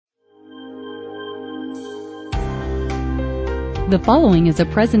The following is a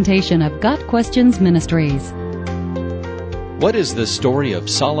presentation of Got Questions Ministries. What is the story of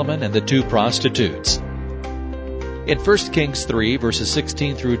Solomon and the two prostitutes? In 1 Kings 3, verses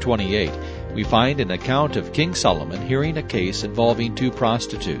 16 through 28, we find an account of King Solomon hearing a case involving two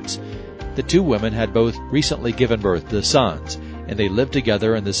prostitutes. The two women had both recently given birth to sons, and they lived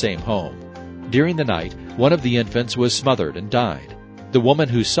together in the same home. During the night, one of the infants was smothered and died. The woman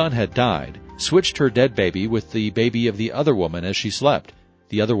whose son had died switched her dead baby with the baby of the other woman as she slept.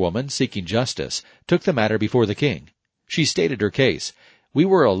 The other woman, seeking justice, took the matter before the king. She stated her case. "We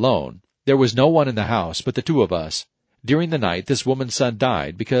were alone. There was no one in the house but the two of us. During the night this woman's son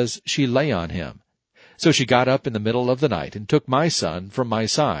died because she lay on him. So she got up in the middle of the night and took my son from my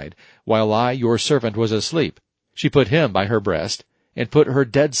side, while I, your servant, was asleep. She put him by her breast, and put her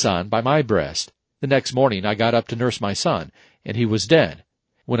dead son by my breast. The next morning I got up to nurse my son, and he was dead.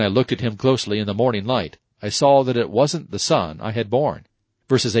 When I looked at him closely in the morning light, I saw that it wasn't the son I had born."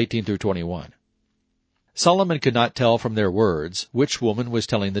 Verses 18 through 21. Solomon could not tell from their words which woman was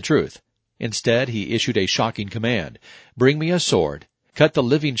telling the truth. Instead, he issued a shocking command: "Bring me a sword, cut the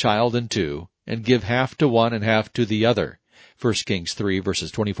living child in two, and give half to one and half to the other." 1 Kings 3,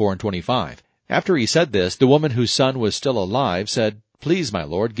 verses 24 and 25. After he said this, the woman whose son was still alive said, "Please, my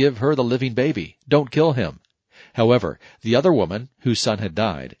lord, give her the living baby. Don't kill him." However, the other woman, whose son had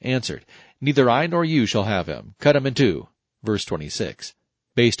died, answered, "Neither I nor you shall have him. Cut him in two." Verse 26.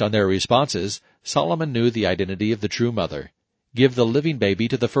 Based on their responses, Solomon knew the identity of the true mother. "Give the living baby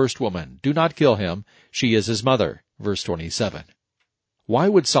to the first woman. Do not kill him. She is his mother." Verse 27. Why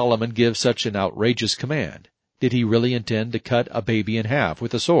would Solomon give such an outrageous command? Did he really intend to cut a baby in half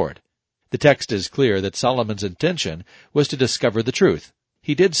with a sword? The text is clear that Solomon's intention was to discover the truth.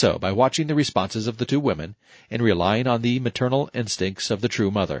 He did so by watching the responses of the two women and relying on the maternal instincts of the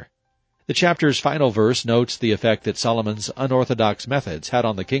true mother. The chapter's final verse notes the effect that Solomon's unorthodox methods had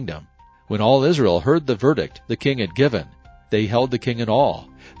on the kingdom. When all Israel heard the verdict the king had given, they held the king in awe,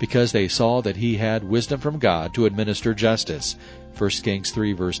 because they saw that he had wisdom from God to administer justice. 1 Kings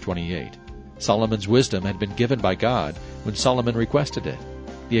 3, verse 28. Solomon's wisdom had been given by God when Solomon requested it.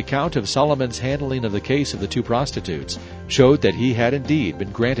 The account of Solomon's handling of the case of the two prostitutes showed that he had indeed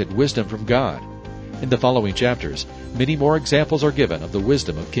been granted wisdom from God. In the following chapters, many more examples are given of the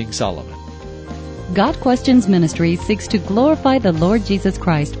wisdom of King Solomon. Got Questions Ministry seeks to glorify the Lord Jesus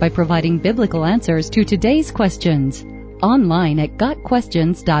Christ by providing biblical answers to today's questions. Online at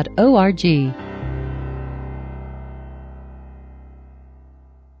gotquestions.org.